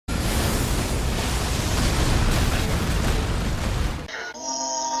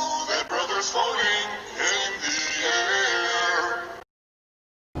floating in the air.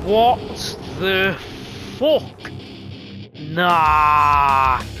 What the fuck?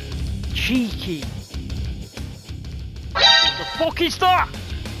 Nah. Cheeky. What the fuck is that?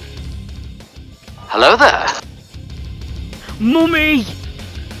 Hello there. Mummy!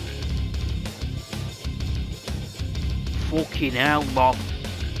 Fucking hell, Mom.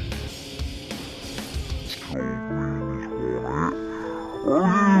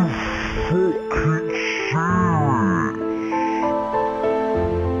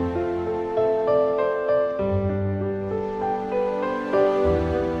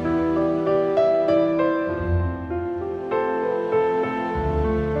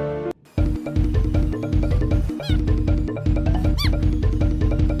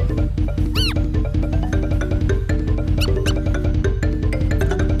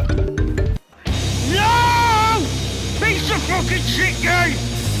 Fucking shit game!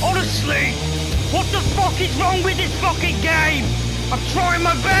 Honestly! What the fuck is wrong with this fucking game? I'm trying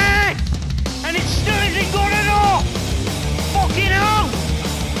my best! And it still isn't good enough! Fucking hell!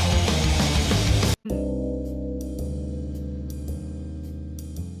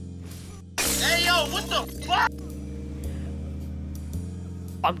 Hey yo, what the fuck?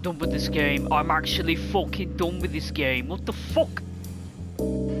 I'm done with this game. I'm actually fucking done with this game. What the fuck?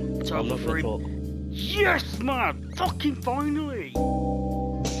 It's over for him. Yes, man! Fucking finally!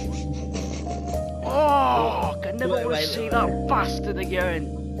 Oh, I can never want to see that bastard again.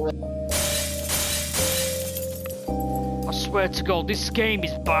 I swear to God, this game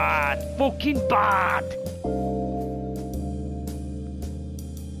is bad. Fucking bad!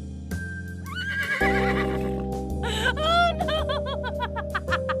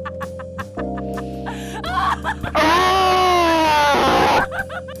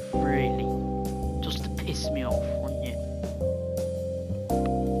 Really? Just to piss me off, wouldn't you?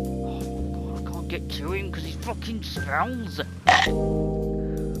 Oh my God, I can't get to him because he fucking smells.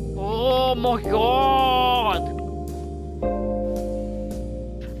 Oh my God!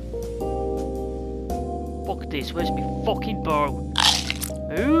 Fuck this, where's my fucking bow?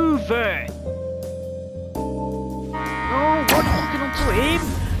 Over! No, why are you looking onto him?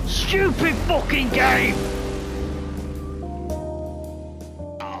 Stupid fucking game!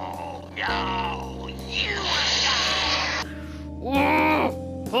 No, you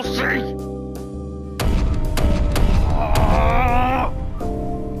Oh, pussy!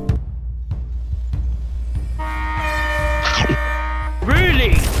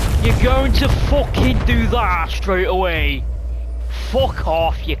 Really? You're going to fucking do that straight away? Fuck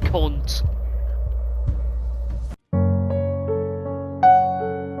off, you cunt.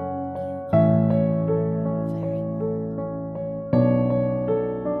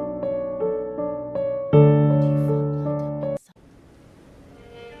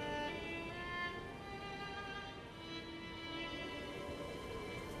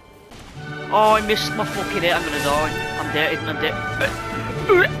 Oh, I missed my fucking hit. I'm gonna die. I'm dead. I'm dead.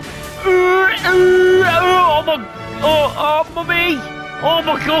 Oh my. Oh, mummy. Oh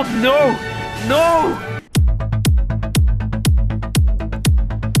my God, no. No.